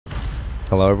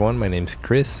Hello everyone, my name's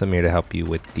Chris. I'm here to help you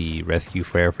with the rescue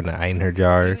Freyr from the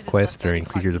Einherjar quest during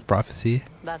Creatures of Prophecy.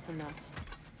 That's enough.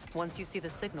 Once you see the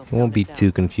signal, It won't be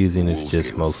too confusing, it's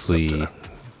just mostly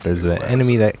there's an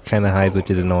enemy that kind of hides, which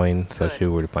is annoying, so I'll show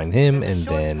you where to find him, and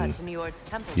then you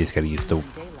just gotta use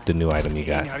the new item you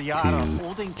got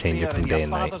to change it from day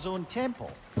and night.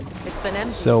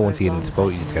 So once you get in this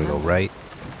boat, you just gotta go right.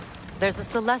 There's a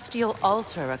celestial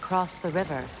altar across the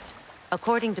river.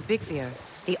 According to Freyr,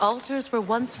 the altars were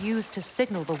once used to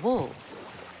signal the wolves,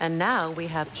 and now we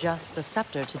have just the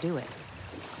scepter to do it.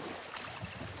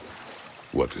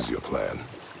 What is your plan?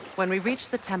 When we reach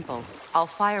the temple, I'll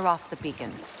fire off the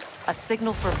beacon, a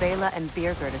signal for Vela and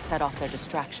Birger to set off their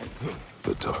distraction.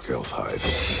 The Dark Elf Hive.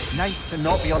 Nice to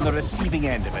not be on the receiving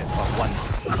end of it for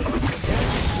once.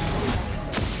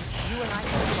 You and I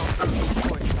can talk.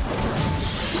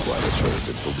 Why the Travis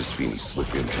and Phobosphene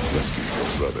slip in to rescue your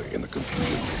brother in the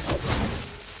confusion?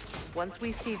 Once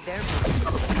we see their boat,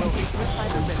 we'll regroup by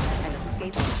the river and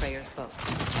escape on Freyr's boat.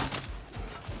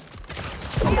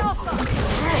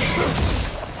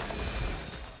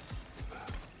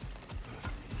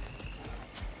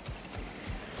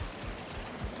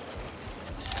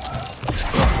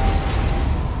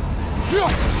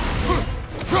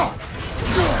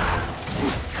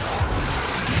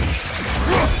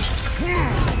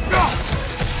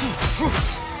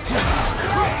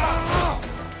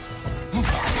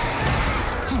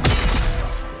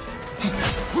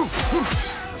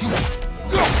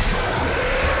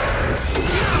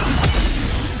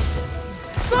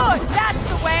 Good, that's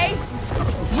the way!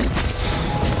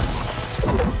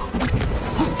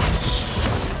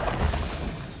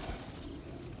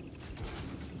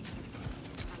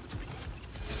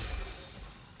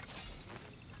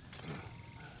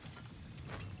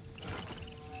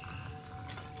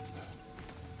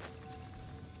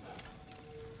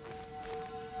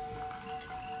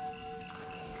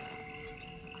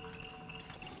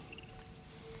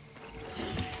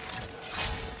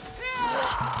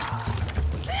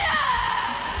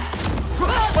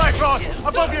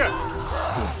 Above you!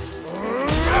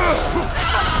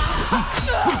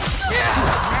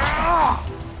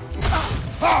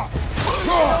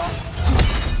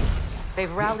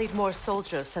 They've rallied more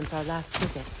soldiers since our last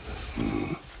visit.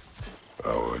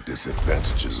 Our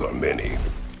disadvantages are many.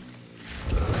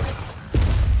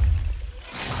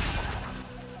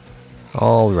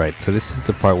 Alright, so this is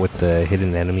the part with the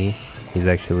hidden enemy. He's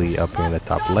actually up here in the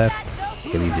top left.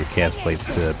 You can use your cast plates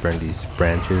to burn these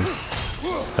branches.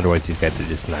 Otherwise these guys are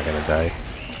just not gonna die.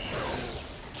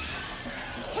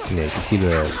 Yeah, you can see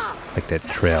that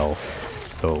trail.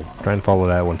 So try and follow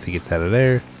that once he gets out of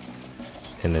there.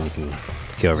 And then you can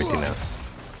kill everything else.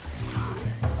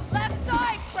 Left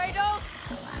side, Kratos!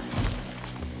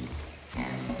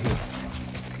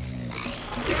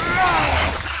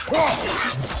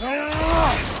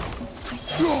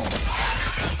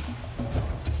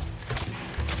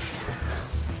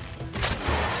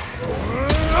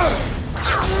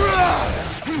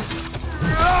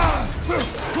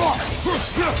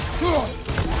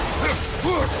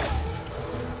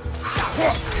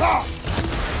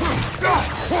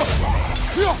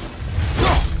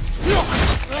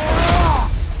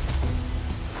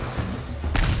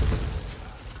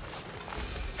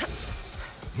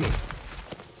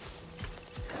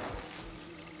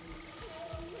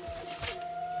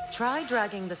 Try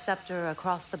dragging the scepter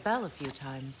across the bell a few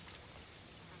times.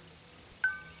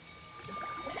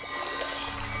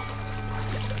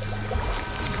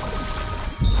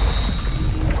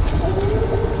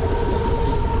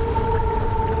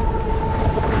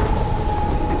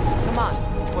 Come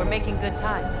on, we're making good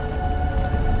time.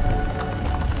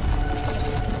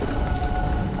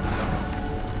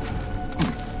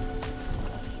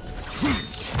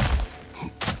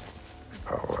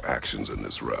 Our actions in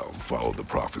this realm follow the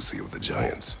prophecy of the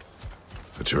giants.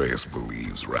 Atreus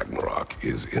believes Ragnarok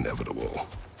is inevitable.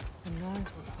 The Norns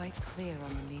were quite clear on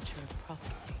the nature of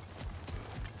prophecy.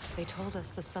 They told us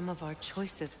the sum of our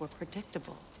choices were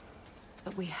predictable.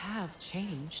 But we have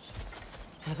changed,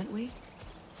 haven't we?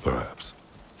 Perhaps.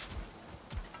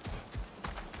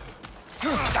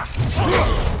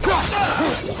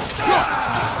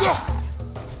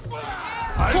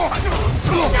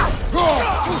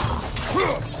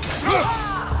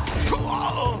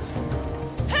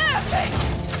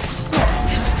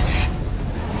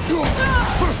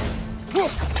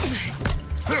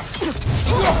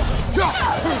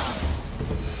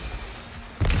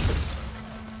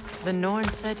 The Norn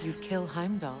said you'd kill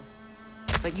Heimdall,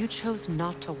 but you chose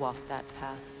not to walk that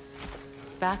path.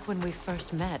 Back when we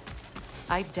first met,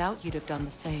 I doubt you'd have done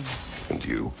the same. And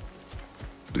you?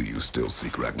 Do you still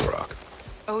seek Ragnarok?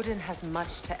 Odin has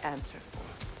much to answer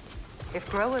for. If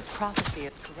Groa's prophecy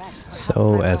is correct...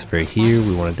 So as for here,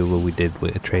 we want to do what we did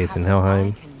with Atreus and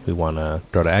Helheim. We want to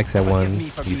throw the axe at one,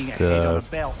 use the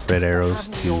red arrows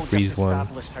to freeze one,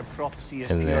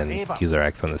 and then use our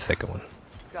axe on the second one.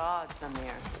 Gods,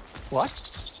 Amir. What?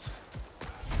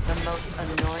 The most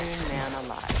annoying man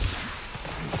alive.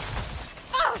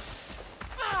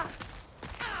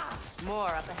 More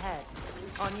up ahead.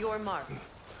 On your mark.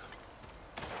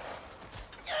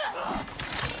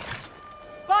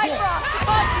 Bifrost,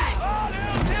 above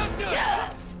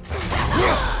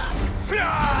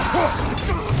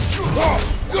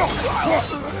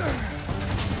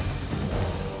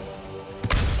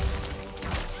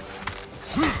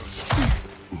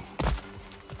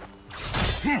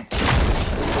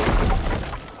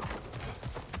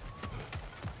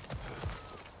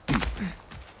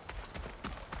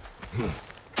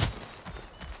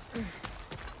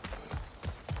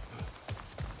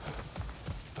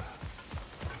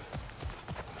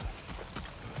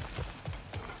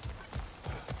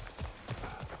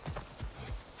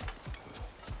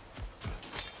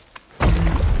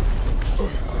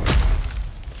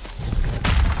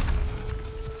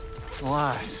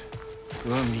Alas,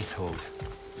 poor Nithog.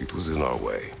 It was in our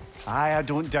way. Aye, I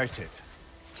don't doubt it.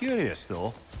 Curious,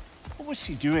 though. What was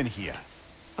she doing here?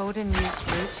 Odin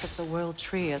used roots of the World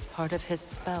Tree as part of his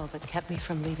spell that kept me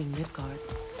from leaving Midgard.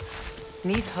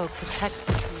 Nithog protects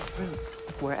the tree's roots,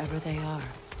 wherever they are.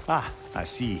 Ah, I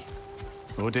see.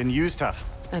 Odin used her.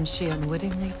 And she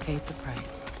unwittingly paid the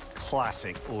price.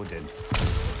 Classic Odin.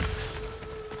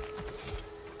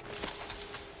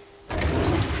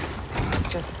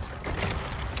 Just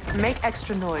make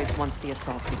extra noise once the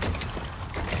assault begins.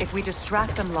 If we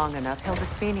distract them long enough,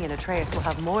 Hildisfini and Atreus will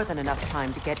have more than enough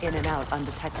time to get in and out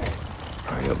undetected.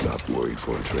 I am not worried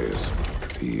for Atreus.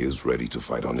 He is ready to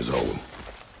fight on his own.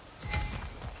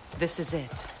 This is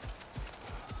it.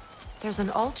 There's an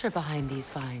altar behind these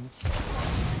vines.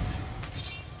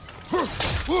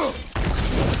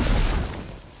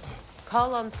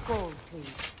 Call on Skoll,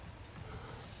 please.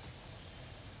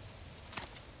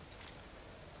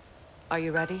 Are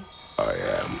you ready? I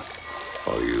am.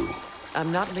 Are you?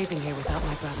 I'm not leaving here without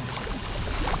my brother.